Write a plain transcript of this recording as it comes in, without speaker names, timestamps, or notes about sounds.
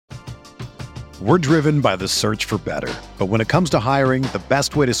We're driven by the search for better. But when it comes to hiring, the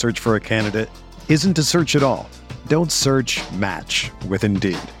best way to search for a candidate isn't to search at all. Don't search, match with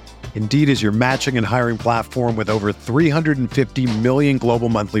Indeed. Indeed is your matching and hiring platform with over 350 million global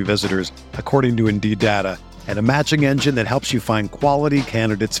monthly visitors, according to Indeed data, and a matching engine that helps you find quality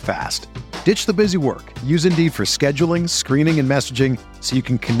candidates fast. Ditch the busy work. Use Indeed for scheduling, screening, and messaging so you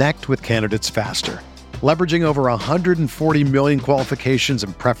can connect with candidates faster. Leveraging over 140 million qualifications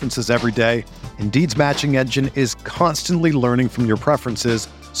and preferences every day, Indeed's matching engine is constantly learning from your preferences,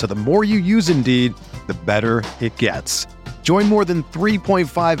 so the more you use Indeed, the better it gets. Join more than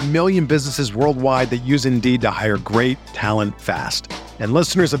 3.5 million businesses worldwide that use Indeed to hire great talent fast. And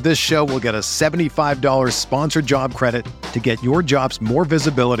listeners of this show will get a $75 sponsored job credit to get your jobs more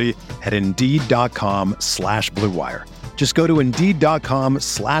visibility at Indeed.com/Blue Wire. Just go to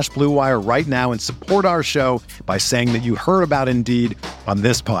Indeed.com/Blue Wire right now and support our show by saying that you heard about Indeed on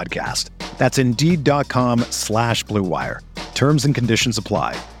this podcast. That's Indeed.com/Blue Wire. Terms and conditions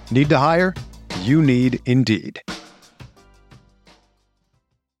apply. Need to hire? You need Indeed.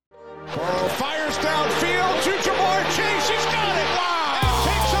 Burrow fires downfield to Jamar Chase. He's got it. Wow. And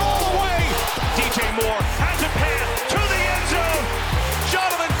takes it all the way. DJ Moore has a pass to the end zone.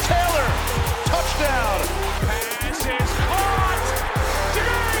 Jonathan Taylor. Touchdown. Pass is caught.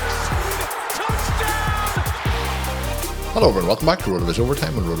 Diggs. Touchdown. Hello everyone, welcome back to RotoViz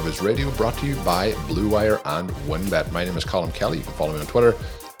Overtime on RotoViz Radio, brought to you by Blue Wire and WinBet. My name is Colin Kelly. You can follow me on Twitter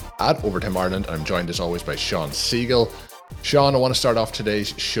at Overtime Ireland, and I'm joined as always by Sean Siegel. Sean, I want to start off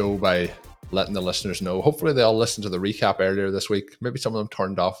today's show by letting the listeners know, hopefully they all listened to the recap earlier this week. Maybe some of them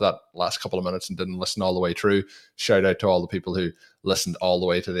turned off that last couple of minutes and didn't listen all the way through. Shout out to all the people who listened all the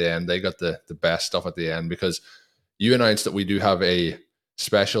way to the end. They got the best stuff at the end, because you announced that we do have a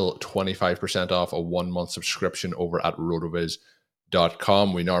special 25% off a 1-month subscription over at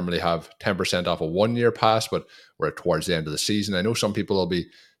RotoViz.com. We normally have 10% off a 1-year pass, but we're towards the end of the season. I know some people will be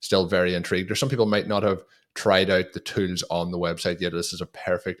still very intrigued, or some people might not have tried out the tools on the website yet. This is a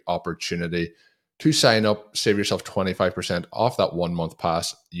perfect opportunity to sign up, save yourself 25% off that 1-month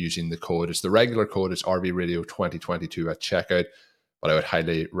pass using the code. It's the regular code, it's RVRadio 2022 at checkout, but I would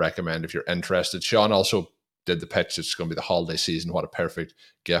highly recommend if you're interested. Sean also did the pitch. It's going to be the holiday season. What a perfect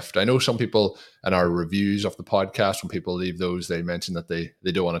gift. I know some people in our reviews of the podcast, when people leave those, they mention that they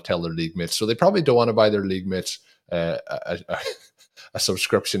don't want to tell their league mates. So they probably don't want to buy their league mates a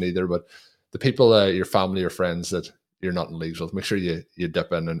subscription either, but the people, your family or friends that you're not in leagues with, make sure you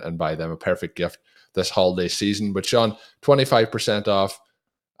dip in and buy them a perfect gift this holiday season. But Sean, 25% off,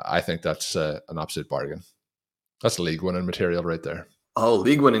 I think that's an absolute bargain. That's league winning material right there. Oh,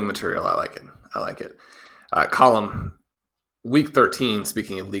 league winning material. I like it. Column, week 13,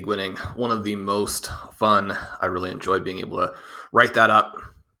 speaking of league winning, one of the most fun. I really enjoyed being able to write that up.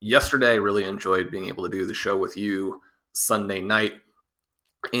 Yesterday, I really enjoyed being able to do the show with you Sunday night.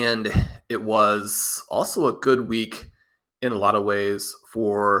 And it was also a good week in a lot of ways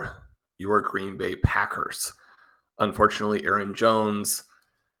for your Green Bay Packers. Unfortunately, Aaron Jones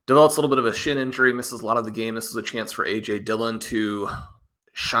develops a little bit of a shin injury, misses a lot of the game. This was a chance for A.J. Dillon to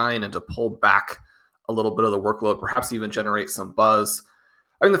shine and to pull back a little bit of the workload, perhaps even generate some buzz.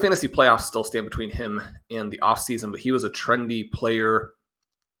 I mean, the fantasy playoffs still stand between him and the offseason, but he was a trendy player.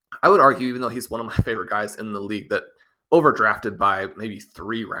 I would argue, even though he's one of my favorite guys in the league, that overdrafted by maybe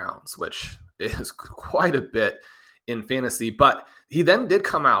 3 rounds, which is quite a bit in fantasy. But he then did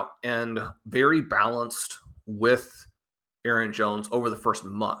come out and very balanced with Aaron Jones over the first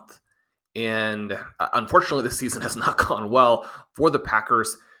month. And unfortunately, the season has not gone well for the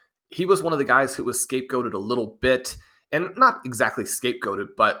Packers. He was one of the guys who was scapegoated a little bit, and not exactly scapegoated,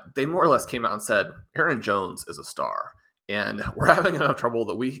 but they more or less came out and said, Aaron Jones is a star. And we're having enough trouble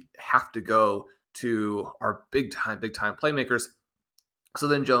that we have to go to our big time playmakers. So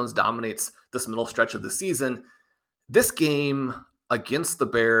then Jones dominates this middle stretch of the season. This game against the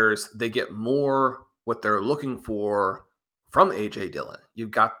Bears, they get more what they're looking for from A.J. Dillon.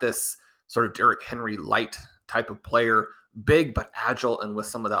 You've got this sort of Derrick Henry light type of player, big but agile and with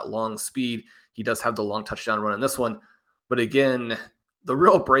some of that long speed. He does have the long touchdown run in this one. But again, the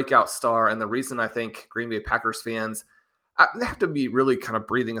real breakout star, and the reason I think Green Bay Packers fans, they have to be really kind of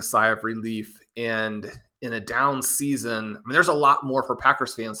breathing a sigh of relief. And in a down season, I mean, there's a lot more for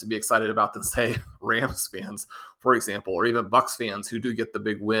Packers fans to be excited about than, say, Rams fans, for example, or even Bucs fans who do get the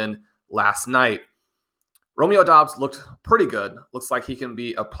big win last night. Romeo Doubs looked pretty good. Looks like he can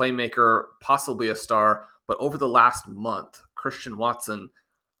be a playmaker, possibly a star. But over the last month, Christian Watson,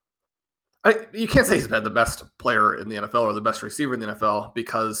 you can't say he's been the best player in the NFL or the best receiver in the NFL,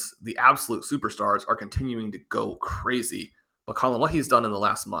 because the absolute superstars are continuing to go crazy. But Colin, what he's done in the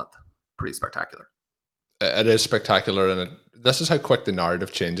last month, pretty spectacular. It is spectacular, and this is how quick the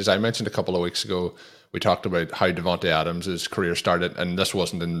narrative changes. I mentioned a couple of weeks ago, we talked about how Davante Adams' career started, and this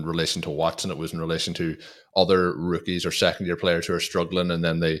wasn't in relation to Watson, it was in relation to other rookies or second-year players who are struggling, and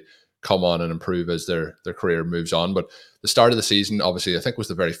then they come on and improve as their career moves on. But the start of the season, obviously, I think was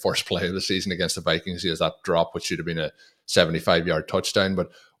the very first play of the season against the Vikings. He has that drop, which should have been a 75-yard touchdown.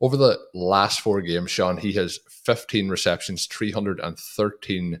 But over the last 4 games, Sean, he has 15 receptions,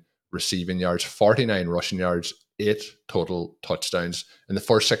 313 receiving yards, 49 rushing yards, 8 total touchdowns. In the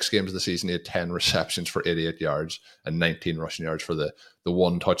first 6 games of the season, he had 10 receptions for 88 yards and 19 rushing yards for the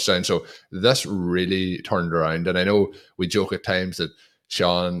 1 touchdown. So this really turned around. And I know we joke at times that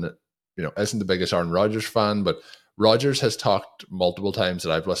Sean, isn't the biggest Aaron Rodgers fan, but Rodgers has talked multiple times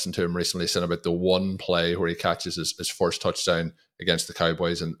that I've listened to him recently saying about the one play where he catches his first touchdown against the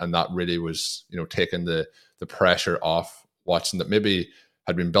Cowboys. And that really was, taking the pressure off Watson that maybe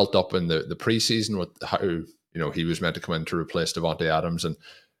had been built up in the preseason with how, he was meant to come in to replace Davante Adams. And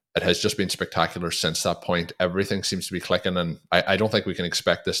it has just been spectacular since that point. Everything seems to be clicking. And I don't think we can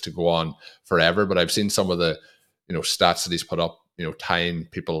expect this to go on forever, but I've seen some of the, stats that he's put up, tying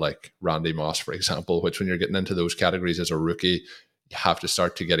people like Randy Moss, for example, which when you're getting into those categories as a rookie, you have to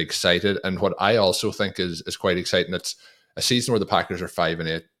start to get excited. And what I also think is quite exciting, it's a season where the Packers are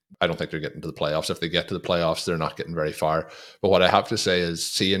 5-8. I don't think they're getting to the playoffs. If they get to the playoffs, they're not getting very far. But what I have to say is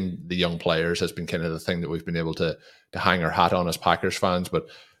seeing the young players has been kind of the thing that we've been able to hang our hat on as Packers fans. But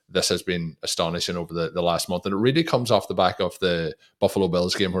this has been astonishing over the last month. And it really comes off the back of the Buffalo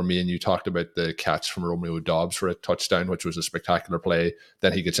Bills game where me and you talked about the catch from Romeo Doubs for a touchdown, which was a spectacular play.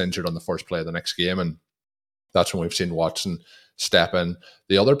 Then he gets injured on the first play of the next game. And that's when we've seen Watson step in.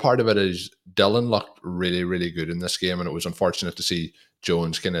 The other part of it is Dillon looked really, really good in this game. And it was unfortunate to see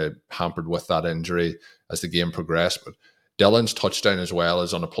Jones kind of hampered with that injury as the game progressed. But Dillon's touchdown as well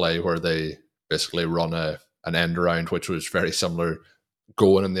is on a play where they basically run an end around, which was very similar,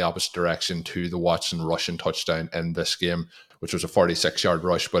 going in the opposite direction to the Watson rushing touchdown in this game, which was a 46-yard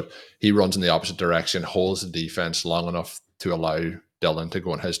rush. But he runs in the opposite direction, holds the defense long enough to allow Dillon to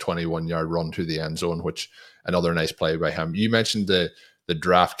go on his 21-yard run to the end zone, which another nice play by him. You mentioned the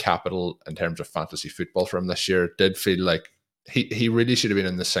draft capital in terms of fantasy football for him this year. It did feel like he really should have been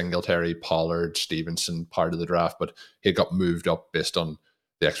in the Singletary, Pollard, Stevenson part of the draft, but he got moved up based on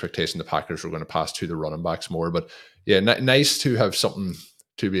the expectation the Packers were going to pass to the running backs more. But yeah, nice to have something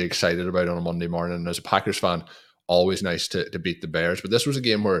to be excited about on a Monday morning. And as a Packers fan, always nice to beat the Bears. But this was a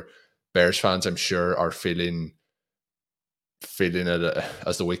game where Bears fans, I'm sure, are feeling it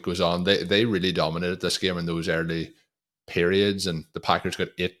as the week goes on. They really dominated this game in those early periods, and the Packers got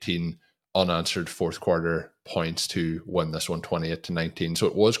 18 unanswered fourth quarter points to win this one 28-19. So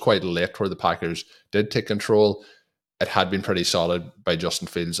it was quite late where the Packers did take control. It had been pretty solid by Justin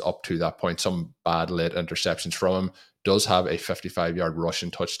Fields up to that point. Some bad late interceptions from him. Does have a 55-yard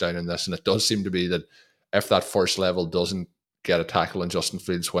rushing touchdown in this, and it does seem to be that if that first level doesn't get a tackle on Justin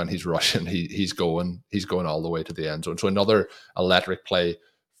Fields when he's rushing, he's going all the way to the end zone. So another electric play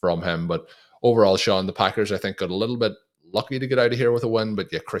from him. But overall, Sean, the Packers, I think, got a little bit lucky to get out of here with a win. But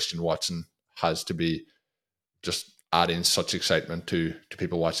yeah, Christian Watson has to be just adding such excitement to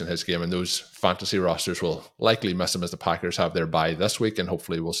people watching his game. And those fantasy rosters will likely miss him as the Packers have their bye this week. And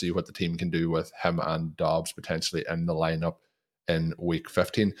hopefully we'll see what the team can do with him and Dobbs potentially in the lineup in week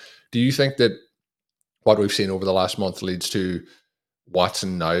 15. Do you think that what we've seen over the last month leads to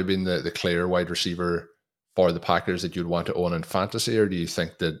Watson now being the clear wide receiver for the Packers that you'd want to own in fantasy? Or do you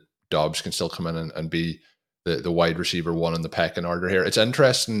think that Dobbs can still come in and be the wide receiver one in the pecking order here? It's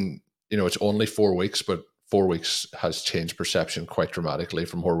interesting, it's only 4 weeks, but 4 weeks has changed perception quite dramatically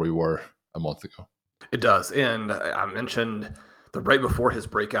from where we were a month ago. It does. And I mentioned right before his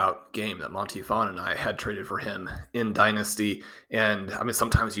breakout game that Monty Fawn and I had traded for him in Dynasty. And I mean,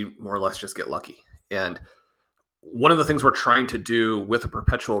 sometimes you more or less just get lucky. And one of the things we're trying to do with a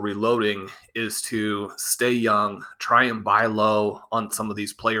perpetual reloading is to stay young, try and buy low on some of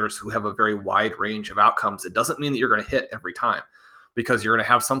these players who have a very wide range of outcomes. It doesn't mean that you're going to hit every time, because you're going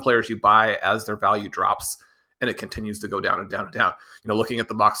to have some players you buy as their value drops and it continues to go down and down and down. Looking at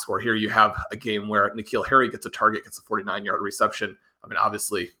the box score here, you have a game where N'Keal Harry gets a target, gets a 49-yard reception. I mean,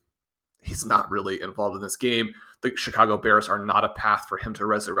 obviously, he's not really involved in this game. The Chicago Bears are not a path for him to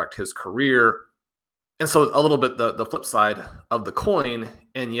resurrect his career. And so a little bit the flip side of the coin,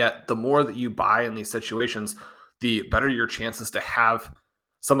 and yet the more that you buy in these situations, the better your chances to have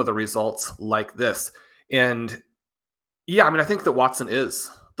some of the results like this. And yeah, I mean, I think that Watson is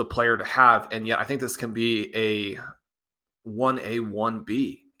the player to have, and yet I think this can be a 1A,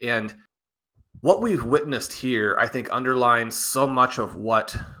 1B. And what we've witnessed here, I think, underlines so much of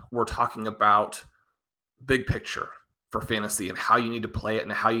what we're talking about big picture for fantasy and how you need to play it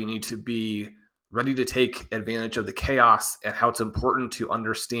and how you need to be ready to take advantage of the chaos, and how it's important to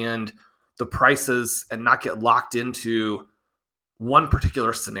understand the prices and not get locked into one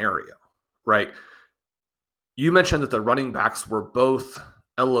particular scenario, right? You mentioned that the running backs were both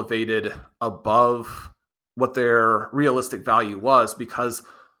elevated above what their realistic value was because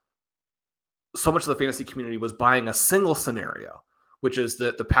so much of the fantasy community was buying a single scenario, which is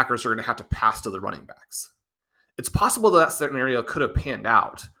that the Packers are going to have to pass to the running backs. It's possible that scenario could have panned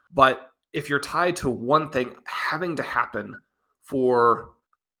out, but if you're tied to one thing having to happen for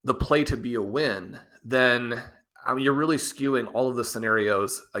the play to be a win, then you're really skewing all of the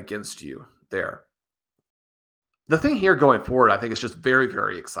scenarios against you there. The thing here going forward, I think, is just very,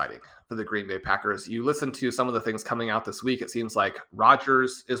 very exciting for the Green Bay Packers. You listen to some of the things coming out this week. It seems like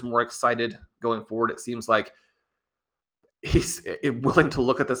Rodgers is more excited going forward. It seems like he's willing to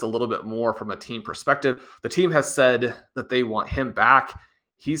look at this a little bit more from a team perspective. The team has said that they want him back.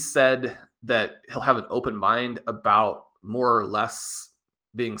 He's said that he'll have an open mind about more or less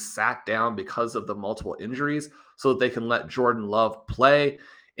being sat down because of the multiple injuries so that they can let Jordan Love play.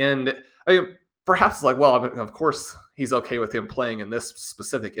 And I mean, perhaps like, well, of course he's okay with him playing in this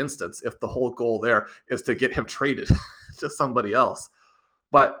specific instance if the whole goal there is to get him traded to somebody else.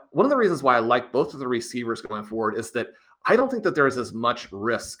 But one of the reasons why I like both of the receivers going forward is that I don't think that there is as much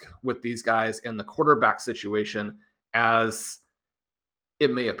risk with these guys in the quarterback situation as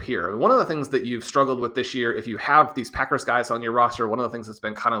it may appear. One of the things that you've struggled with this year, if you have these Packers guys on your roster, one of the things that's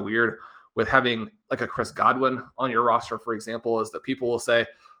been kind of weird with having like a Chris Godwin on your roster, for example, is that people will say,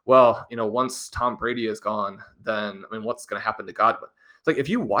 well, once Tom Brady is gone, then, what's going to happen to Godwin? It's like, if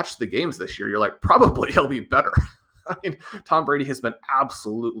you watch the games this year, you're like, probably he'll be better. Tom Brady has been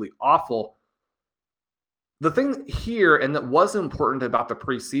absolutely awful. The thing here, and that was important about the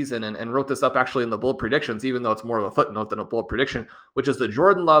preseason, and wrote this up actually in the bold predictions, even though it's more of a footnote than a bold prediction, which is that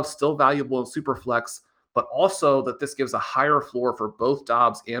Jordan Love still valuable in Superflex, but also that this gives a higher floor for both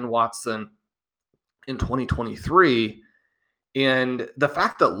Dobbs and Watson in 2023. And the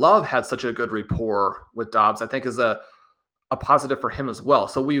fact that Love had such a good rapport with Dobbs, I think, is a positive for him as well.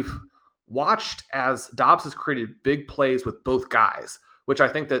 So we've watched as Dobbs has created big plays with both guys, which I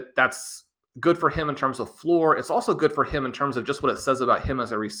think that's good for him in terms of floor. It's also good for him in terms of just what it says about him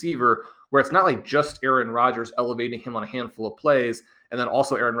as a receiver, where it's not like just Aaron Rodgers elevating him on a handful of plays and then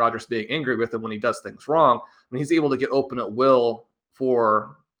also Aaron Rodgers being angry with him when he does things wrong. He's able to get open at will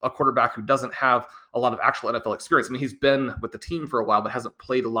for a quarterback who doesn't have a lot of actual NFL experience. He's been with the team for a while, but hasn't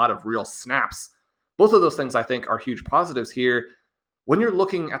played a lot of real snaps. Both of those things, I think, are huge positives here. When you're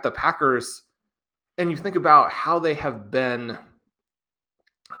looking at the Packers and you think about how they have been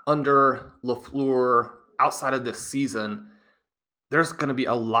under LaFleur outside of this season, there's going to be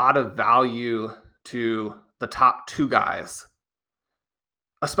a lot of value to the top two guys,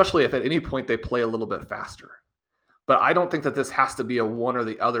 especially if at any point they play a little bit faster. But I don't think that this has to be a one or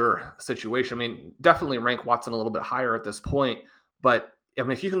the other situation. Definitely rank Watson a little bit higher at this point. But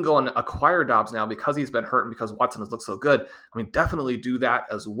if you can go and acquire Dobbs now because he's been hurt and because Watson has looked so good, definitely do that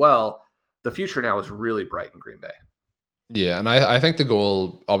as well. The future now is really bright in Green Bay. Yeah, and I think the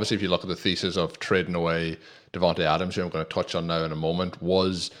goal, obviously, if you look at the thesis of trading away Davante Adams, who I'm going to touch on now in a moment,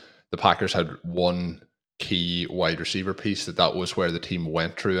 was the Packers had one key wide receiver piece that was where the team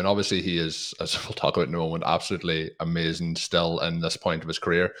went through. And obviously he is, as we'll talk about in a moment, absolutely amazing still in this point of his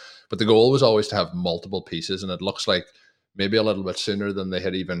career. But the goal was always to have multiple pieces, and it looks like maybe a little bit sooner than they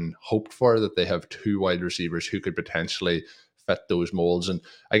had even hoped for, that they have two wide receivers who could potentially fit those molds. And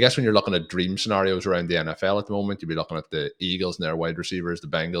I guess when you're looking at dream scenarios around the NFL at the moment, you'd be looking at the Eagles and their wide receivers, the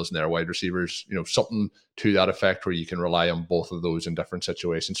Bengals and their wide receivers, something to that effect where you can rely on both of those in different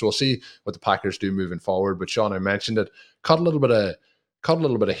situations. So we'll see what the Packers do moving forward. But Sean, I mentioned it, caught a little bit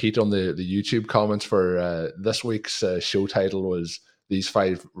of heat on the YouTube comments for this week's show title was these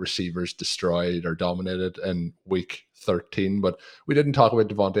 5 receivers destroyed or dominated in week 13, but we didn't talk about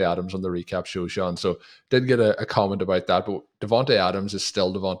Davante Adams on the recap show, Sean, so did get a comment about that. But Davante Adams is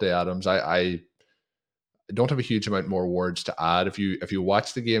still Davante Adams. I don't have a huge amount more words to add. If you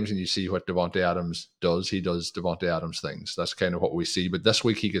watch the games and you see what Davante Adams does, he does Davante Adams things. That's kind of what we see. But this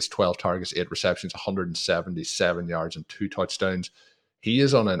week he gets 12 targets, 8 receptions, 177 yards and 2 touchdowns. He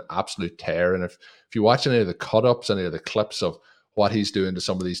is on an absolute tear. And if you watch any of the cut-ups, any of the clips of what he's doing to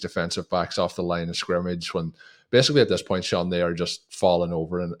some of these defensive backs off the line of scrimmage, when basically at this point, Sean, they are just falling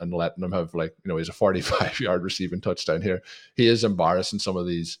over and letting him have, he's a 45-yard receiving touchdown here. He is embarrassing some of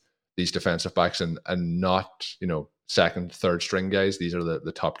these defensive backs and not, second, third string guys. These are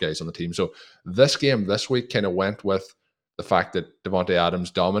the top guys on the team. So this game this week kind of went with the fact that Devontae Adams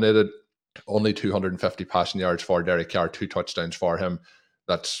dominated, only 250 passing yards for Derek Carr, 2 touchdowns for him.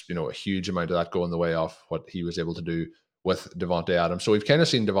 That's, a huge amount of that going the way off what he was able to do with Devontae Adams. So we've kind of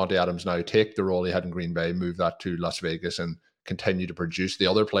seen Devontae Adams now take the role he had in Green Bay, move that to Las Vegas, and continue to produce. The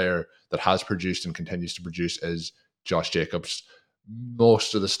other player that has produced and continues to produce is Josh Jacobs.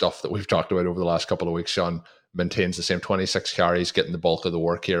 Most of the stuff that we've talked about over the last couple of weeks, Sean, maintains the same 26 carries, getting the bulk of the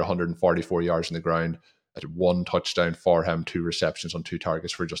work here, 144 yards on the ground, at 1 touchdown for him, 2 receptions on 2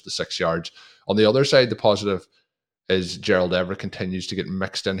 targets for just the 6 yards. On the other side, the positive is Gerald Everett continues to get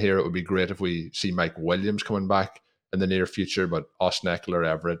mixed in here. It would be great if we see Mike Williams coming back in the near future, but Austin Eckler,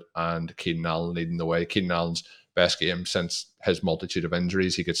 Everett, and Keenan Allen leading the way. Keenan Allen's best game since his multitude of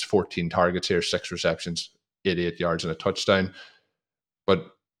injuries. He gets 14 targets here, 6 receptions, 88 yards and a touchdown. But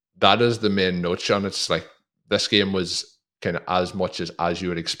that is the main note, Sean. It's like this game was kind of as much as you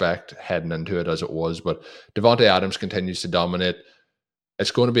would expect heading into it as it was. But Devontae Adams continues to dominate.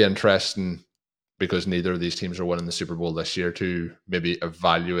 It's going to be interesting because neither of these teams are winning the Super Bowl this year to maybe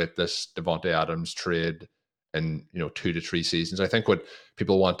evaluate this Devontae Adams trade in 2 to 3 seasons. I think what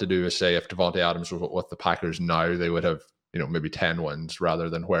people want to do is say if Devontae Adams was with the Packers now, they would have maybe 10 wins rather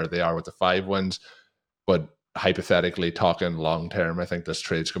than where they are with the 5 wins. But hypothetically talking long term, I think this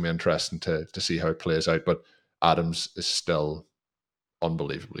trade's going to be interesting to see how it plays out. But Adams is still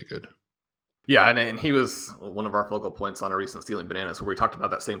unbelievably good. Yeah, and he was one of our focal points on a recent Stealing Bananas where we talked about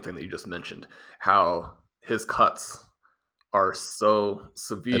that same thing that you just mentioned, how his cuts are so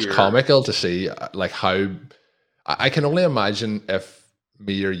severe. It's comical to see, like, how I can only imagine if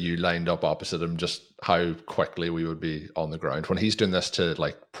me or you lined up opposite him, just how quickly we would be on the ground when he's doing this to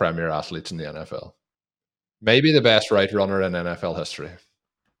like premier athletes in the NFL. Maybe the best right runner in NFL history.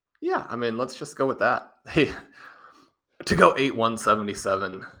 Yeah, I mean, let's just go with that. Hey, to go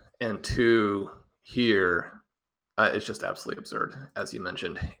 8-177 and 2 here, it's just absolutely absurd, as you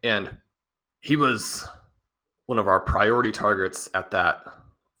mentioned. And he was one of our priority targets at that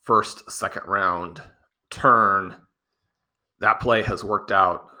first, second round turn. That play has worked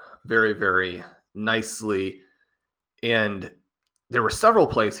out very, very nicely. And there were several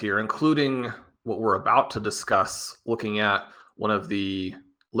plays here, including what we're about to discuss, looking at one of the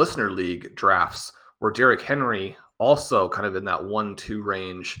listener league drafts where Derrick Henry also kind of in that 1-2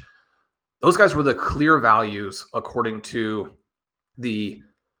 range. Those guys were the clear values according to the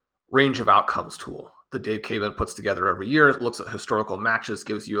range of outcomes tool that Dave Caban puts together every year. It looks at historical matches,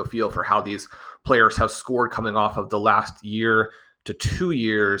 gives you a feel for how these players have scored coming off of the last year to 2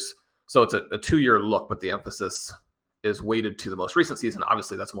 years. So it's a 2-year look, but the emphasis is weighted to the most recent season.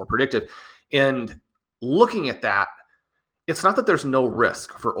 Obviously, that's more predictive. And looking at that, it's not that there's no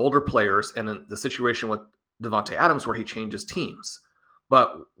risk for older players, and in the situation with Devontae Adams where he changes teams.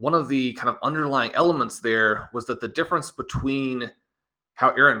 But one of the kind of underlying elements there was that the difference between how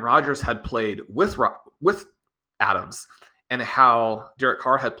Aaron Rodgers had played with Adams and how Derek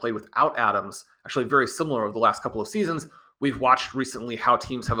Carr had played without Adams, actually very similar over the last couple of seasons. We've watched recently how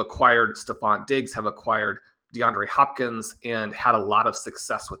teams have acquired Stephon Diggs, have acquired DeAndre Hopkins, and had a lot of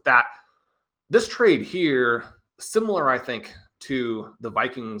success with that. This trade here, similar, I think, to the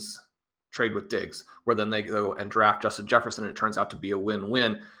Vikings trade with Diggs, where then they go and draft Justin Jefferson, and it turns out to be a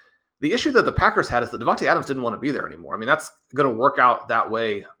win-win. The issue that the Packers had is that Devontae Adams didn't want to be there anymore. I mean, that's going to work out that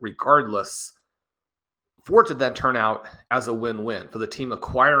way regardless. For it to then turn out as a win-win, for the team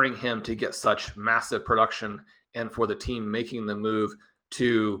acquiring him to get such massive production and for the team making the move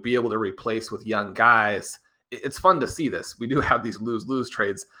to be able to replace with young guys, it's fun to see this. We do have these lose-lose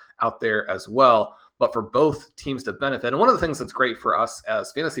trades out there as well, but for both teams to benefit. And one of the things that's great for us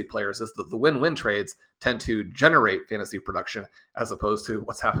as fantasy players is that the win-win trades tend to generate fantasy production as opposed to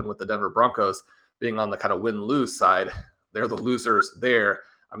what's happened with the Denver Broncos being on the kind of win-lose side. They're the losers there.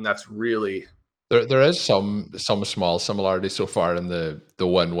 I mean, that's really... There is some small similarity so far in the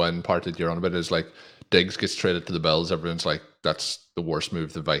win-win part that you're on about. Is like Diggs gets traded to the Bills. Everyone's like, that's the worst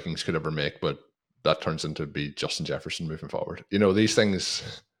move the Vikings could ever make, but that turns into be Justin Jefferson moving forward. You know, these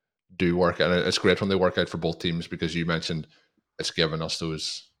things do work, and it's great when they work out for both teams because you mentioned it's given us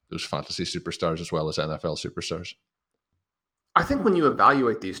those fantasy superstars as well as NFL superstars. I think when you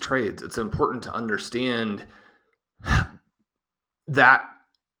evaluate these trades, it's important to understand that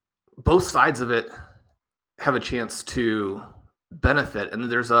both sides of it have a chance to benefit,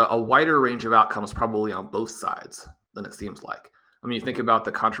 and there's a wider range of outcomes probably on both sides than it seems like. I mean, you think about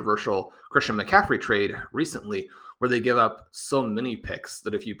the controversial Christian McCaffrey trade recently, where they give up so many picks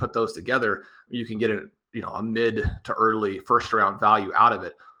that if you put those together, you can get a mid to early first round value out of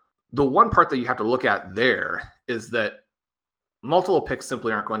it. The one part that you have to look at there is that multiple picks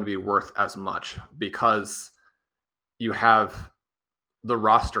simply aren't going to be worth as much because you have the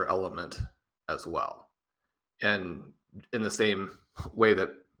roster element as well. And in the same way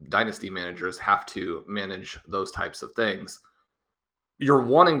that dynasty managers have to manage those types of things, you're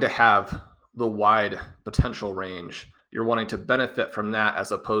wanting to have the wide potential range. You're wanting to benefit from that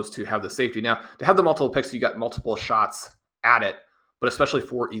as opposed to have the safety. Now, to have the multiple picks, you got multiple shots at it, but especially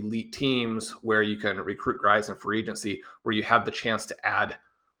for elite teams where you can recruit guys in free agency, where you have the chance to add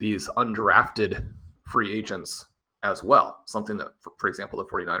these undrafted free agents as well, something that, for example, the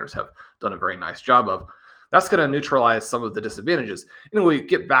 49ers have done a very nice job of. That's going to neutralize some of the disadvantages. And we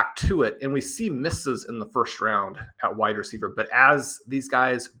get back to it, and we see misses in the first round at wide receiver. But as these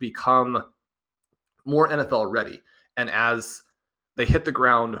guys become more NFL ready, and as they hit the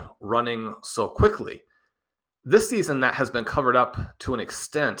ground running so quickly, this season that has been covered up to an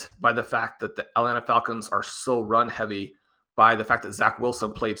extent by the fact that the Atlanta Falcons are so run heavy, by the fact that Zach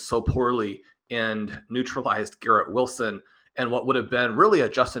Wilson played so poorly and neutralized Garrett Wilson, and what would have been really a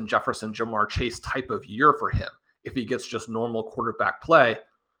Justin Jefferson, Jamar Chase type of year for him if he gets just normal quarterback play.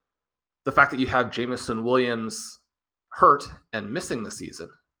 The fact that you have Jamison Williams hurt and missing the season,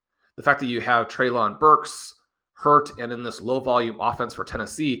 the fact that you have Treylon Burks hurt and in this low volume offense for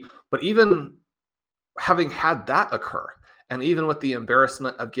Tennessee, but even having had that occur, and even with the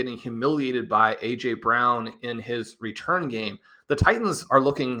embarrassment of getting humiliated by A.J. Brown in his return game, the Titans are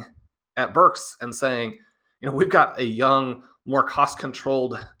looking at Burks and saying, we've got a young, more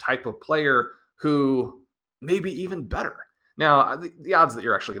cost-controlled type of player who may be even better. Now, the odds that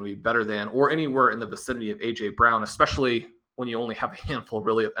you're actually going to be better than or anywhere in the vicinity of A.J. Brown, especially when you only have a handful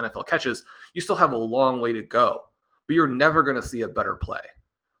really of NFL catches, you still have a long way to go. But you're never going to see a better play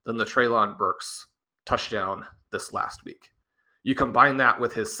than the Treylon Burks touchdown this last week. You combine that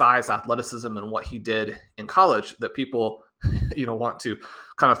with his size, athleticism, and what he did in college that people, want to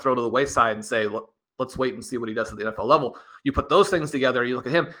kind of throw to the wayside and say, look, let's wait and see what he does at the NFL level. You put those things together, you look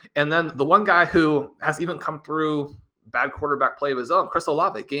at him, and then the one guy who has even come through bad quarterback play of his own, Chris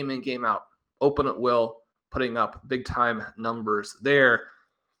Olave, game in, game out, open at will, putting up big-time numbers there.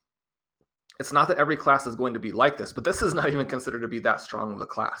 It's not that every class is going to be like this, but this is not even considered to be that strong of a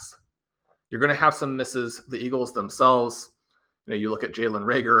class. You're going to have some misses. The Eagles themselves, you look at Jalen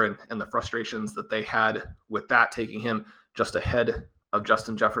Reagor and the frustrations that they had with that, taking him just ahead of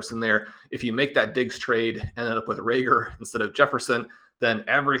Justin Jefferson there. If you make that Diggs trade and end up with Reagor instead of Jefferson, then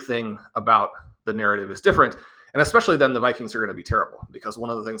everything about the narrative is different. And especially then the Vikings are going to be terrible, because one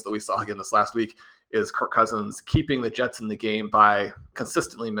of the things that we saw again this last week is Kirk Cousins keeping the Jets in the game by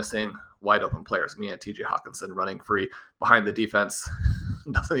consistently missing wide open players. Me and TJ Hawkinson running free behind the defense,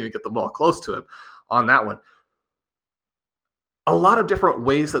 doesn't even get the ball close to him on that one. A lot of different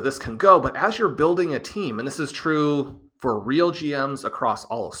ways that this can go, but as you're building a team, and this is true for real GMs across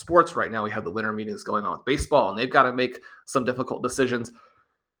all of sports right now, we have the winter meetings going on with baseball, and they've got to make some difficult decisions.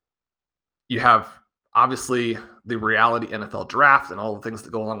 You have obviously the reality NFL draft and all the things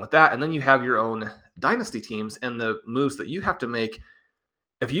that go along with that. And then you have your own dynasty teams and the moves that you have to make.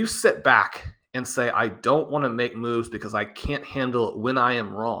 If you sit back and say, I don't want to make moves because I can't handle it when I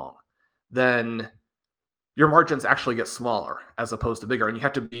am wrong, then your margins actually get smaller as opposed to bigger. And you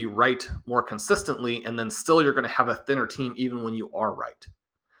have to be right more consistently. And then still you're going to have a thinner team even when you are right.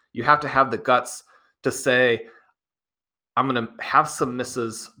 You have to have the guts to say, I'm going to have some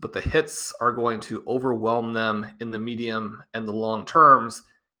misses, but the hits are going to overwhelm them in the medium and the long terms.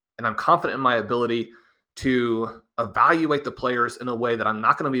 And I'm confident in my ability to evaluate the players in a way that I'm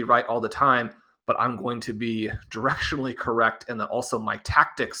not going to be right all the time, but I'm going to be directionally correct. And that also my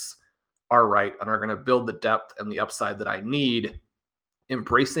tactics are right and are going to build the depth and the upside that I need,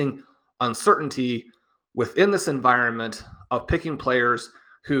 embracing uncertainty within this environment of picking players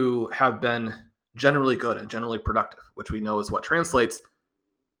who have been generally good and generally productive, which we know is what translates.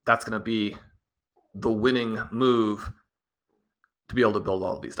 That's going to be the winning move to be able to build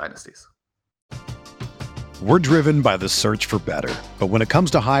all of these dynasties. We're driven by the search for better. But when it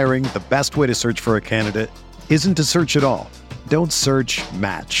comes to hiring, the best way to search for a candidate isn't to search at all. Don't search,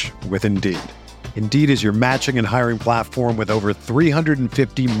 match with Indeed. Indeed is your matching and hiring platform with over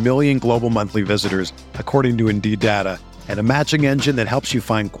 350 million global monthly visitors, according to Indeed data, and a matching engine that helps you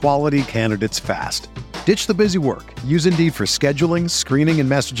find quality candidates fast. Ditch the busy work. Use Indeed for scheduling, screening, and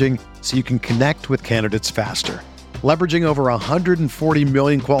messaging so you can connect with candidates faster. Leveraging over 140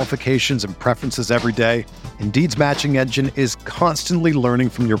 million qualifications and preferences every day, Indeed's matching engine is constantly learning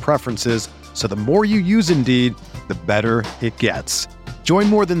from your preferences, so the more you use Indeed, the better it gets. Join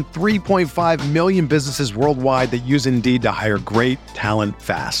more than 3.5 million businesses worldwide that use Indeed to hire great talent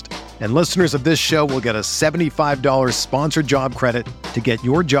fast. And listeners of this show will get a $75 sponsored job credit to get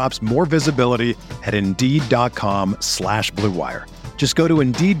your jobs more visibility at Indeed.com/Blue Wire. Just go to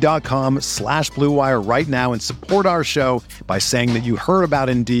Indeed.com/Blue Wire right now and support our show by saying that you heard about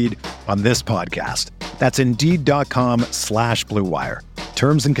Indeed on this podcast. That's Indeed.com/Blue Wire.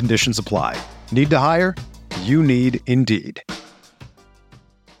 Terms and conditions apply. Need to hire? You need Indeed.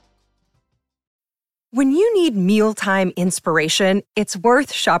 When you need mealtime inspiration, it's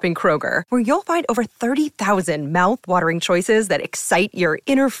worth shopping Kroger, where you'll find over 30,000 mouth-watering choices that excite your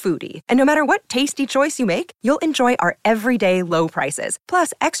inner foodie. And no matter what tasty choice you make, you'll enjoy our everyday low prices,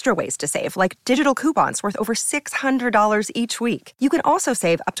 plus extra ways to save, like digital coupons worth over $600 each week. You can also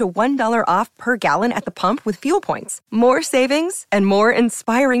save up to $1 off per gallon at the pump with fuel points. More savings and more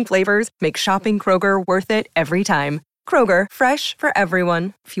inspiring flavors make shopping Kroger worth it every time. Kroger, fresh for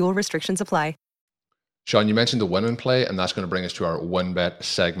everyone. Fuel restrictions apply. Sean, you mentioned the win and play, and that's going to bring us to our WinBet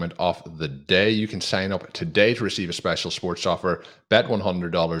segment of the day. You can sign up today to receive a special sports offer. Bet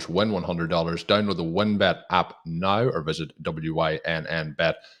 $100, win $100. Download the WinBet app now or visit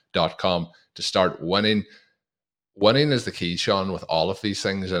wynnbet.com to start winning. Winning is the key, Sean, with all of these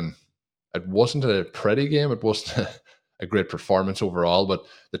things, and it wasn't a pretty game. It wasn't a great performance overall, but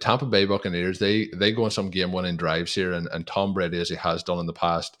the Tampa Bay Buccaneers, they go on some game-winning drives here, and Tom Brady, as he has done in the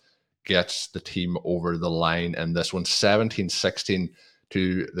past, gets the team over the line, and this one 17-16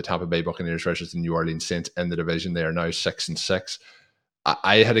 to the Tampa Bay Buccaneers versus the New Orleans Saints in the division. They are now 6-6.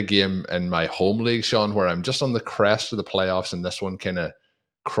 I had a game in my home league, Sean, where I'm just on the crest of the playoffs, and this one kind of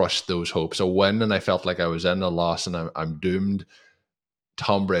crushed those hopes. A win, and I felt like I was in. A loss, and I'm doomed.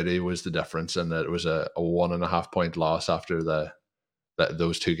 Tom Brady was the difference, and it was a 1.5 point loss after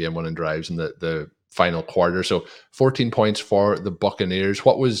those two game winning drives in the final quarter. So 14 points for the Buccaneers.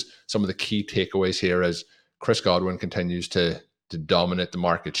 What was some of the key takeaways here as Chris Godwin continues to dominate the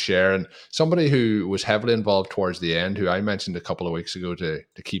market share, and somebody who was heavily involved towards the end, who I mentioned a couple of weeks ago to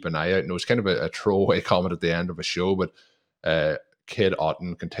keep an eye out, and it was kind of a throwaway comment at the end of a show, but Cade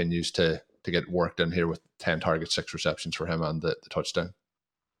Otton continues to get worked in here with 10 targets, 6 receptions for him, and the touchdown.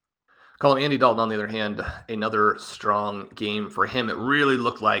 Colin, Andy Dalton, on the other hand, another strong game for him. It really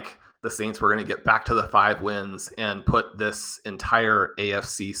looked like the Saints were going to get back to the 5 wins and put this entire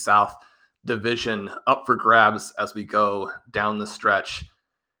AFC South division up for grabs as we go down the stretch.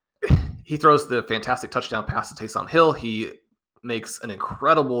 He throws the fantastic touchdown pass to Taysom Hill. He makes an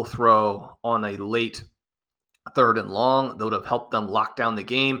incredible throw on a late 3rd and long that would have helped them lock down the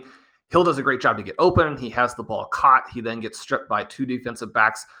game. Hill does a great job to get open. He has the ball caught. He then gets stripped by 2 defensive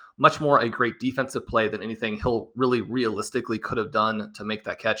backs. Much more a great defensive play than anything Hill really realistically could have done to make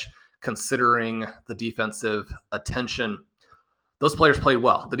that catch, considering the defensive attention. Those players played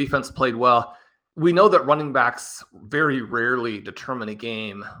well. The defense played well. We know that running backs very rarely determine a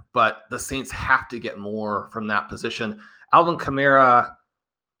game, but the Saints have to get more from that position. Alvin Kamara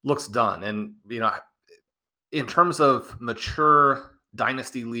looks done. And, in terms of mature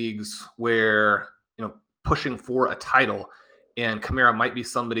dynasty leagues where, pushing for a title, and Kamara might be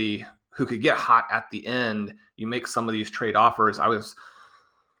somebody who could get hot at the end, you make some of these trade offers. I was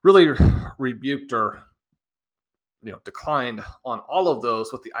really rebuked or declined on all of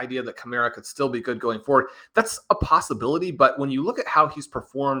those with the idea that Kamara could still be good going forward. That's a possibility, but when you look at how he's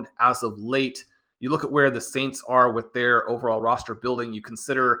performed as of late, you look at where the Saints are with their overall roster building, you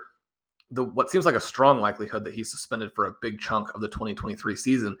consider what seems like a strong likelihood that he's suspended for a big chunk of the 2023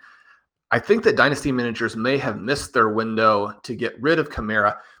 season. I think that dynasty managers may have missed their window to get rid of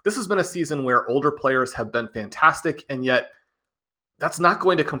Kamara. This has been a season where older players have been fantastic, and yet that's not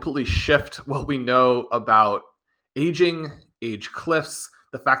going to completely shift what we know about aging, age cliffs,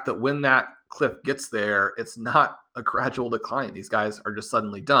 the fact that when that cliff gets there, it's not a gradual decline. These guys are just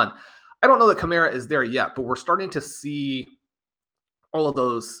suddenly done. I don't know that Kamara is there yet, but we're starting to see all of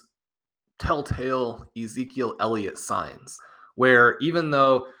those telltale Ezekiel Elliott signs, where even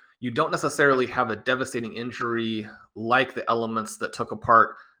though you don't necessarily have a devastating injury like the elements that took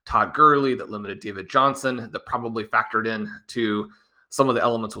apart Todd Gurley, that limited David Johnson, that probably factored in to some of the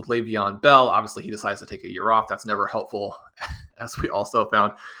elements with Le'Veon Bell. Obviously, he decides to take a year off. That's never helpful, as we also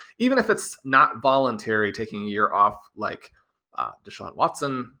found. Even if it's not voluntary, taking a year off like Deshaun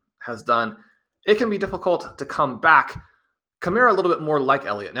Watson has done, it can be difficult to come back. Kamara a little bit more like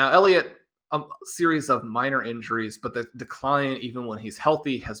Elliott. Now, Elliott, a series of minor injuries, but the decline, even when he's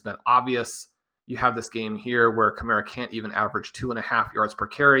healthy, has been obvious. You have this game here where Kamara can't even average 2.5 yards per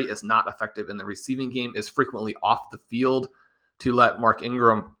carry, is not effective in the receiving game, is frequently off the field to let Mark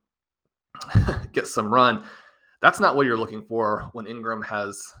Ingram get some run. That's not what you're looking for when Ingram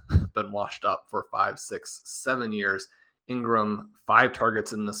has been washed up for 5, 6, 7 years Ingram, 5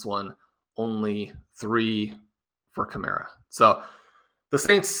 targets in this one, only 3 for Kamara. So the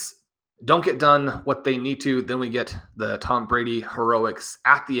Saints don't get done what they need to. Then we get the Tom Brady heroics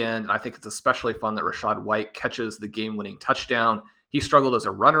at the end. And I think it's especially fun that Rachaad White catches the game-winning touchdown. He struggled as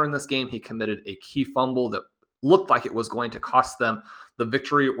a runner in this game. He committed a key fumble that looked like it was going to cost them the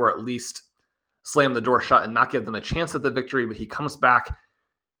victory, or at least slam the door shut and not give them a chance at the victory. But he comes back.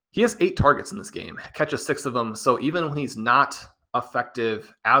 He has 8 targets in this game, catches 6 of them. So even when he's not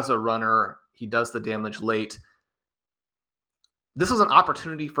effective as a runner, he does the damage late. This was an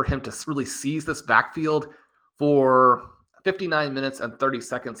opportunity for him to really seize this backfield. For 59 minutes and 30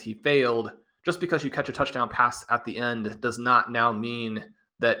 seconds, he failed. Just because you catch a touchdown pass at the end does not now mean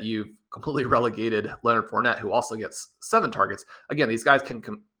that you've completely relegated Leonard Fournette, who also gets 7 targets. Again, these guys can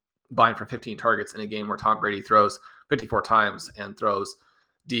combine for 15 targets in a game where Tom Brady throws 54 times and throws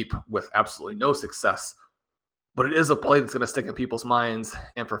deep with absolutely no success. But it is a play that's going to stick in people's minds.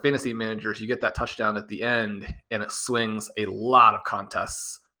 And for fantasy managers, you get that touchdown at the end, and it swings a lot of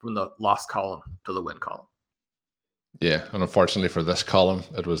contests from the loss column to the win column. Yeah, and unfortunately for this column,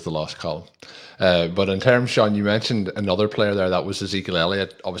 it was the loss column. But in terms, Sean, you mentioned another player there. That was Ezekiel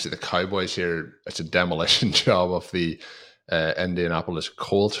Elliott. Obviously, the Cowboys here, it's a demolition job of the Indianapolis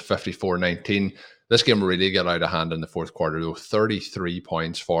Colts, 54-19. This game really got out of hand in the fourth quarter, though. 33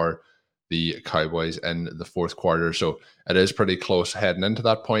 points for the Cowboys in the fourth quarter. So it is pretty close heading into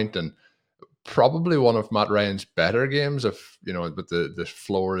that point, and probably one of Matt Ryan's better games, if you know, but the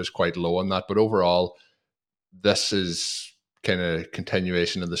floor is quite low on that. But overall, this is kind of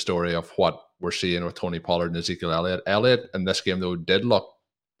continuation of the story of what we're seeing with Tony Pollard and Ezekiel Elliott. Elliott in this game, though, did look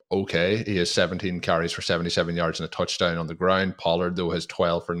okay. He has 17 carries for 77 yards and a touchdown on the ground. Pollard, though, has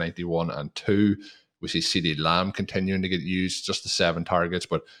 12 for 91 and 2. We see CeeDee Lamb continuing to get used, just the 7 targets,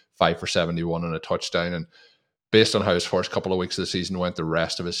 but 5 for 71 and a touchdown. And based on how his first couple of weeks of the season went, the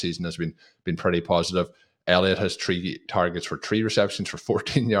rest of his season has been pretty positive. Elliott has 3 targets for 3 receptions for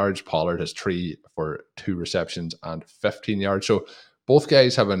 14 yards. Pollard has 3 for 2 receptions and 15 yards. So both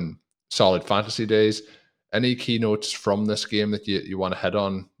guys having solid fantasy days. Any keynotes from this game that you want to hit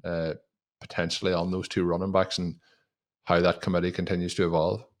on, potentially on those 2 running backs and how that committee continues to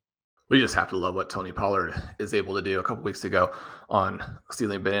evolve? We just have to love what Tony Pollard is able to do. A couple weeks ago on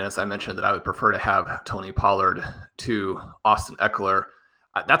Stealing Bananas, I mentioned that I would prefer to have Tony Pollard to Austin Eckler.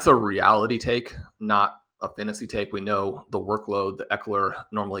 That's a reality take, not a fantasy take. We know the workload that Eckler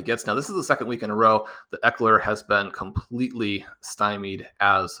normally gets. Now, this is the second week in a row that Eckler has been completely stymied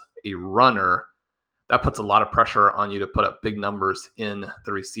as a runner. That puts a lot of pressure on you to put up big numbers in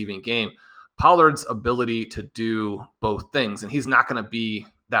the receiving game. Pollard's ability to do both things, and he's not going to be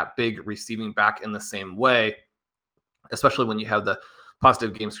that big receiving back in the same way, especially when you have the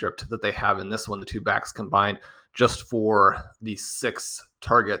positive game script that they have in this one, the 2 backs combined just for the 6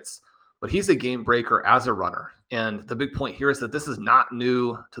 targets. But he's a game breaker as a runner. And the big point here is that this is not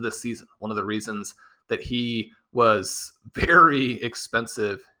new to this season. One of the reasons that he was very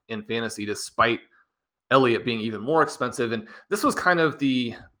expensive in fantasy, despite Elliott being even more expensive. And this was kind of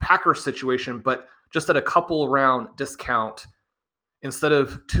the Packers situation, but just at a couple round discount. Instead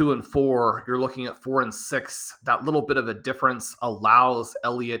of 2 and 4, you're looking at 4 and 6. That little bit of a difference allows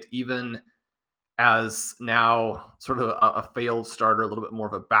Elliott, even as now sort of a failed starter, a little bit more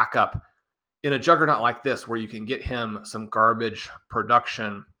of a backup in a juggernaut like this, where you can get him some garbage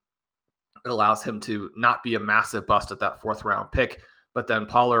production. It allows him to not be a massive bust at that 4th round pick. But then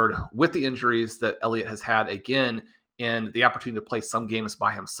Pollard, with the injuries that Elliott has had again, and the opportunity to play some games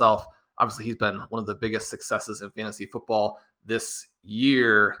by himself, obviously he's been one of the biggest successes in fantasy football this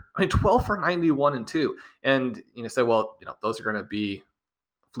year. I mean, 12 for 91 and 2. And you say, well, those are going to be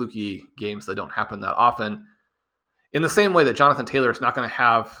fluky games that don't happen that often. In the same way that Jonathan Taylor is not going to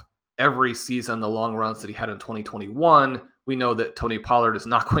have every season the long runs that he had in 2021, we know that Tony Pollard is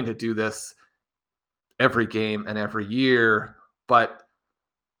not going to do this every game and every year. But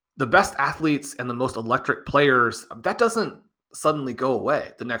the best athletes and the most electric players, that doesn't suddenly go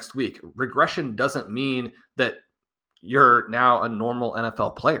away the next week. Regression doesn't mean that you're now a normal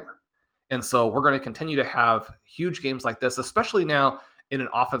NFL player. And so we're going to continue to have huge games like this, especially now in an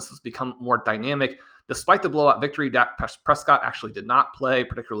offense that's become more dynamic. Despite the blowout victory, Dak Prescott actually did not play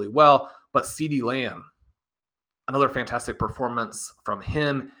particularly well, but CeeDee Lamb, another fantastic performance from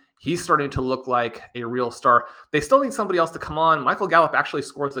him. He's starting to look like a real star. They still need somebody else to come on. Michael Gallup actually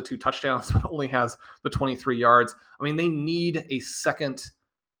scores the 2 touchdowns, but only has the 23 yards. I mean, they need a second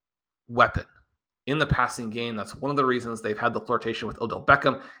weapon in the passing game. That's one of the reasons they've had the flirtation with Odell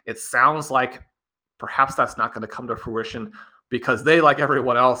Beckham. It sounds like perhaps that's not going to come to fruition because they, like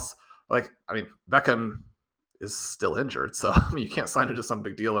everyone else, Beckham is still injured. So you can't sign him to some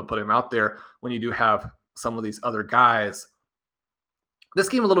big deal and put him out there when you do have some of these other guys. This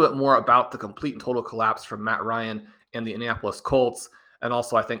game a little bit more about the complete and total collapse from Matt Ryan and the Indianapolis Colts, and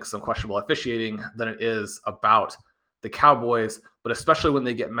also I think some questionable officiating than it is about the Cowboys, but especially when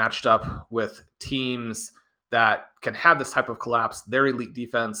they get matched up with teams that can have this type of collapse, their elite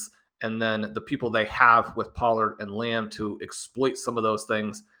defense, and then the people they have with Pollard and Lamb to exploit some of those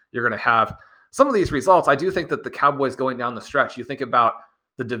things, you're going to have some of these results. I do think that the Cowboys going down the stretch, you think about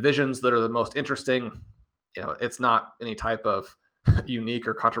the divisions that are the most interesting, it's not any type of unique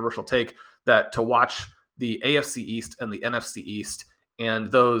or controversial take that to watch the AFC East and the NFC East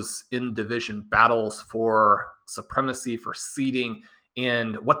and those in division battles for supremacy, for seeding,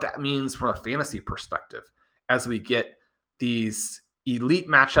 and what that means from a fantasy perspective as we get these elite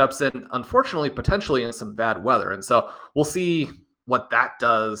matchups and unfortunately potentially in some bad weather. And so we'll see what that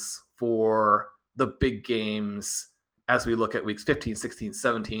does for the big games as we look at weeks 15, 16,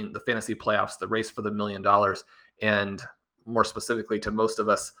 17, the fantasy playoffs, the race for the $1 million, and more specifically to most of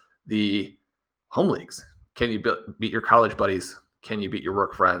us, the home leagues. Can you beat your college buddies? Can you beat your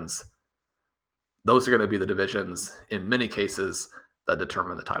work friends? Those are going to be the divisions in many cases that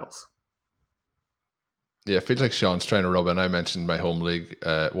determine the titles. Yeah, it feels like Sean's trying to rub in. I mentioned my home league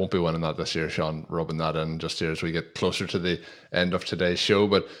won't be winning that this year. Sean rubbing that in just here as we get closer to the end of today's show.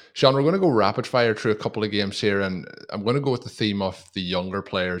 But Sean, we're going to go rapid fire through a couple of games here, and I'm going to go with the theme of the younger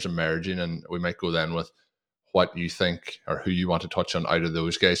players emerging, and we might go then with what you think or who you want to touch on out of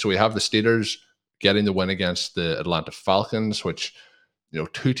those guys. So we have the Steelers getting the win against the Atlanta Falcons, which,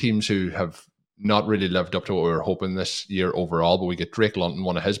 two teams who have not really lived up to what we were hoping this year overall. But we get Drake London,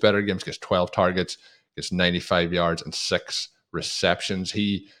 one of his better games, gets 12 targets, gets 95 yards and 6 receptions.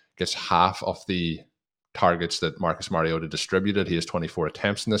 He gets half of the targets that Marcus Mariota distributed. He has 24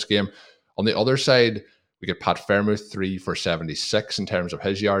 attempts in this game. On the other side, we get Pat Fairmouth, 3 for 76 in terms of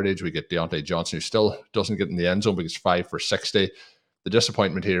his yardage. We get Deontay Johnson, who still doesn't get in the end zone, but gets 5 for 60. The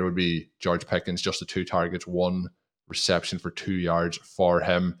disappointment here would be George Pickens, just the 2 targets, 1 reception for 2 yards for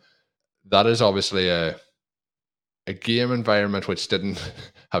him. That is obviously a game environment which didn't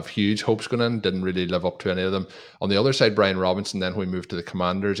have huge hopes going in, didn't really live up to any of them. On the other side, Brian Robinson, then we move to the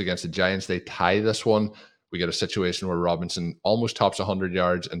Commanders against the Giants. They tie this one. We get a situation where Robinson almost tops 100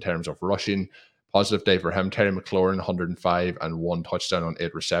 yards in terms of rushing. Positive day for him. Terry McLaurin, 105 and 1 touchdown on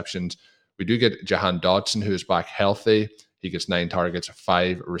 8 receptions. We do get Jahan Dotson, who is back healthy. He gets 9 targets,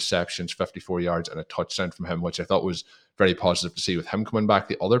 5 receptions, 54 yards, and a touchdown from him, which I thought was very positive to see with him coming back.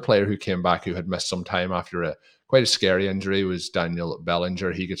 The other player who came back who had missed some time after quite a scary injury was Daniel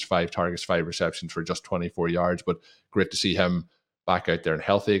Bellinger. He gets 5 targets, 5 receptions for just 24 yards, but great to see him back out there and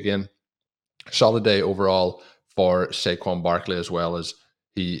healthy again. Solid day overall for Saquon Barkley, as well as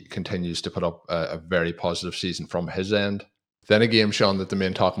he continues to put up a very positive season from his end. Then a game, Sean, that the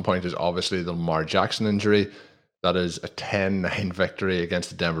main talking point is obviously the Lamar Jackson injury. That is a 10-9 victory against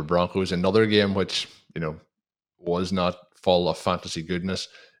the Denver Broncos. Another game which, was not full of fantasy goodness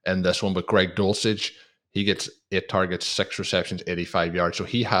in this one, but Greg Dulcich, he gets 8 targets, 6 receptions, 85 yards. So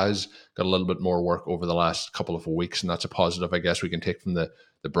he has got a little bit more work over the last couple of weeks, and that's a positive, I guess, we can take from the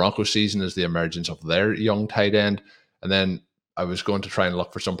Broncos season, is the emergence of their young tight end. And then I was going to try and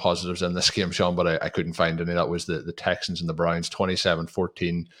look for some positives in this game, Sean, but I couldn't find any. That was the Texans and the Browns,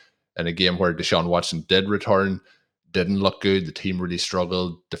 27-14, in a game where Deshaun Watson did return, didn't look good. The team really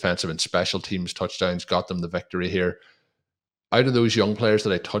struggled. Defensive and special teams touchdowns got them the victory here. Out of those young players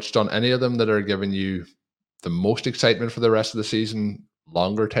that I touched on, any of them that are giving you the most excitement for the rest of the season,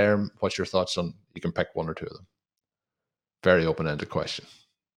 longer term? What's your thoughts on? You can pick 1 or 2 of them. Very open-ended question.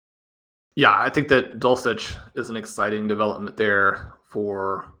 Yeah, I think that Dulcich is an exciting development there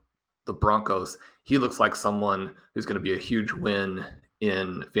for the Broncos. He looks like someone who's going to be a huge win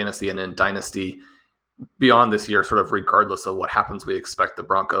in fantasy and in dynasty beyond this year, sort of regardless of what happens. We expect the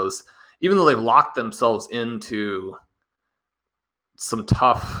Broncos, even though they've locked themselves into some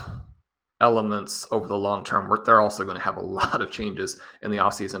tough elements over the long term, they're also going to have a lot of changes in the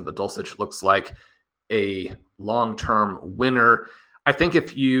offseason. But Dulcich looks like a long-term winner. I think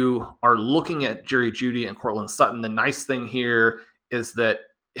if you are looking at Jerry Jeudy and Courtland Sutton, the nice thing here is that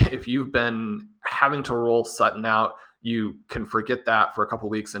if you've been having to roll Sutton out, you can forget that for a couple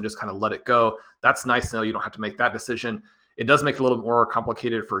of weeks and just kind of let it go. That's nice to know. You don't have to make that decision. It does make it a little bit more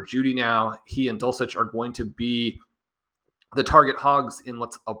complicated for Jeudy now. He and Dulcich are going to be the target hogs in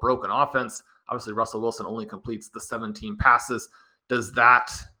what's a broken offense. Obviously, Russell Wilson only completes the 17 passes. Does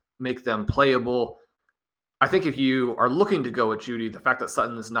that make them playable? I think if you are looking to go with Jeudy, the fact that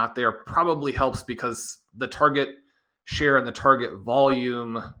Sutton is not there probably helps, because the target share and the target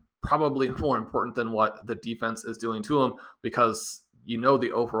volume probably more important than what the defense is doing to him, because you know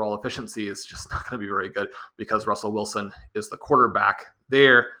the overall efficiency is just not going to be very good because Russell Wilson is the quarterback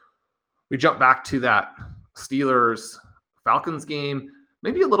there. We jump back to that Steelers-Falcons game,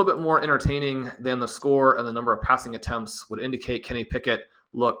 maybe a little bit more entertaining than the score and the number of passing attempts would indicate. Kenny Pickett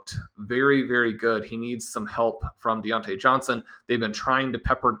looked very, very good. He needs some help from Deontay Johnson. They've been trying to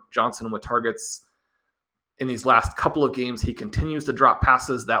pepper Johnson with targets in these last couple of games. He continues to drop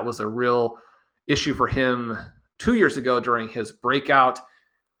passes. That was a real issue for him 2 years ago during his breakout.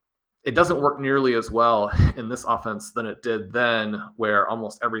 It doesn't work nearly as well in this offense than it did then, where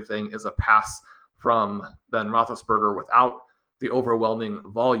almost everything is a pass from Ben Roethlisberger without the overwhelming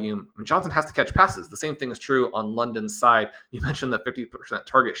volume. And Johnson has to catch passes. The same thing is true on London's side. You mentioned the 50%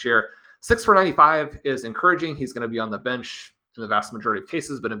 target share. 6 for 95 is encouraging. He's going to be on the bench in the vast majority of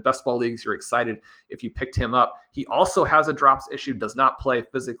cases, but in best ball leagues, you're excited if you picked him up. He also has a drops issue, does not play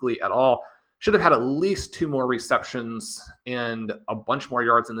physically at all. Should have had at least 2 more receptions and a bunch more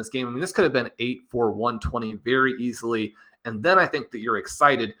yards in this game. I mean, this could have been 8 for 120 very easily. And then I think that you're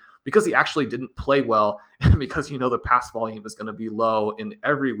excited because he actually didn't play well, and because you know the pass volume is going to be low in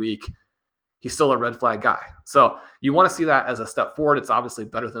every week. He's still a red flag guy. So you want to see that as a step forward. It's obviously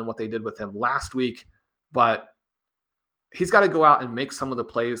better than what they did with him last week, but he's got to go out and make some of the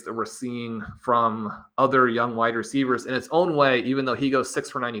plays that we're seeing from other young wide receivers in its own way. Even though he goes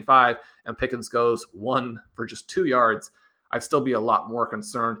 6 for 95 and Pickens goes 1 for just 2 yards, I'd still be a lot more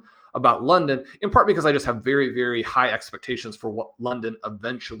concerned about London, in part because I just have very, very high expectations for what London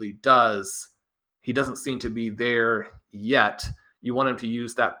eventually does. He doesn't seem to be there yet. You want him to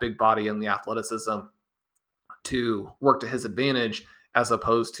use that big body and the athleticism to work to his advantage, as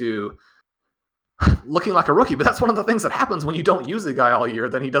opposed to looking like a rookie. But that's one of the things that happens when you don't use a guy all year.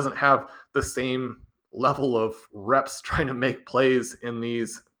 Then he doesn't have the same level of reps trying to make plays in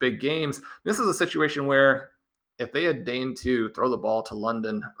these big games. This is a situation where if they had deigned to throw the ball to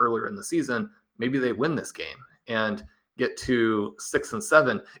London earlier in the season, maybe they win this game and get to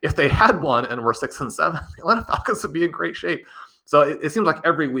 6-7. If they had won and were 6-7, the Atlanta Falcons would be in great shape. So it seems like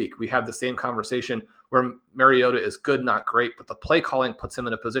every week we have the same conversation where Mariota is good, not great, but the play calling puts him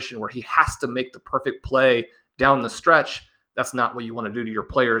in a position where he has to make the perfect play down the stretch. That's not what you want to do to your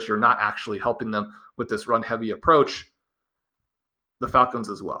players. You're not actually helping them with this run-heavy approach. The Falcons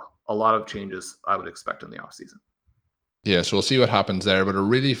as well. A lot of changes I would expect in the offseason. Yeah, so we'll see what happens there. But a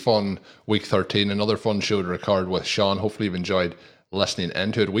really fun Week 13, another fun show to record with Sean. Hopefully you've enjoyed listening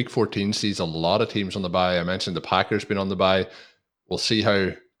into it. Week 14 sees a lot of teams on the bye. I mentioned the Packers been on the bye. We'll see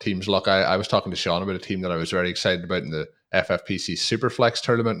how teams look. I was talking to Sean about a team that I was very excited about in the FFPC Superflex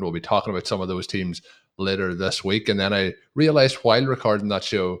tournament, and we'll be talking about some of those teams later this week. And then I realized while recording that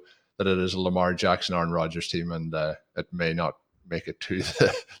show that it is a Lamar Jackson, Aaron Rodgers team, and it may not make it to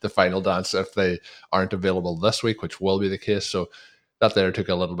the final dance if they aren't available this week, which will be the case. So that there took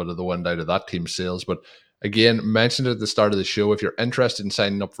a little bit of the wind out of that team's sails. But again, mentioned at the start of the show, if you're interested in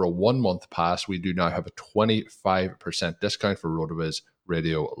signing up for a 1-month pass, we do now have a 25% discount for RotoViz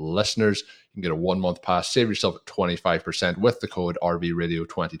Radio listeners. You can get a 1-month pass, save yourself 25% with the code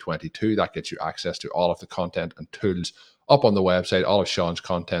RVRadio2022. That gets you access to all of the content and tools up on the website, all of Sean's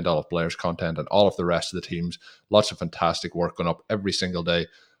content, all of Blair's content, and all of the rest of the teams. Lots of fantastic work going up every single day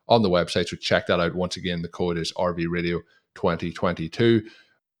on the website, so check that out. Once again, the code is RVRadio2022.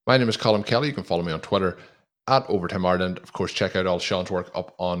 My name is Colin Kelly. You can follow me on Twitter at Overtime Ireland. Of course, check out all Sean's work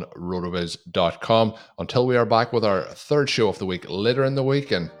up on RotoViz.com. Until we are back with our third show of the week later in the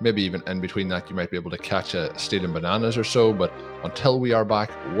week, and maybe even in between that, you might be able to catch a Stealing Bananas or so. But until we are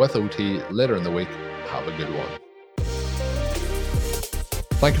back with OT later in the week, have a good one.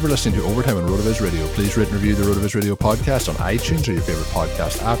 Thank you for listening to Overtime on RotoViz Radio. Please rate and review the RotoViz Radio podcast on iTunes or your favorite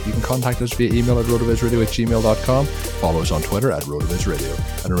podcast app. You can contact us via email at rotovizradio@gmail.com. Follow us on Twitter at RotoViz Radio.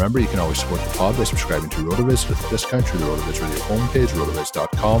 And remember, you can always support the pod by subscribing to RotoViz with a discount through the RotoViz Radio homepage,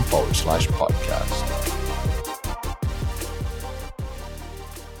 rotoviz.com/podcast.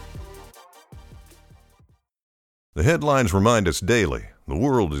 The headlines remind us daily, the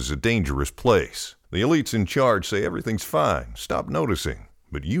world is a dangerous place. The elites in charge say everything's fine, stop noticing.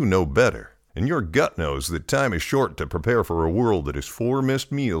 But you know better, and your gut knows that time is short to prepare for a world that is 4 missed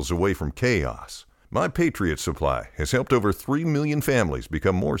meals away from chaos. My Patriot Supply has helped over 3 million families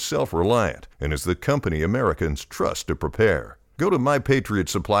become more self-reliant and is the company Americans trust to prepare. Go to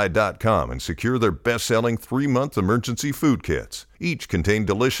MyPatriotSupply.com and secure their best-selling 3-month emergency food kits. Each contain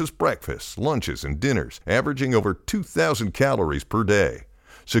delicious breakfasts, lunches, and dinners, averaging over 2,000 calories per day.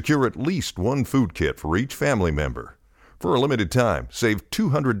 Secure at least 1 food kit for each family member. For a limited time, save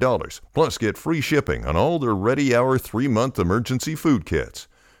 $200, plus get free shipping on all their Ready Hour 3-month emergency food kits.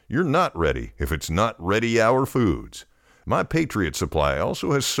 You're not ready if it's not Ready Hour Foods. My Patriot Supply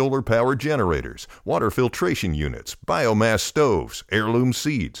also has solar power generators, water filtration units, biomass stoves, heirloom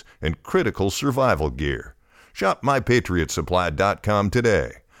seeds, and critical survival gear. Shop MyPatriotSupply.com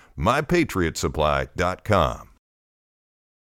today. MyPatriotSupply.com.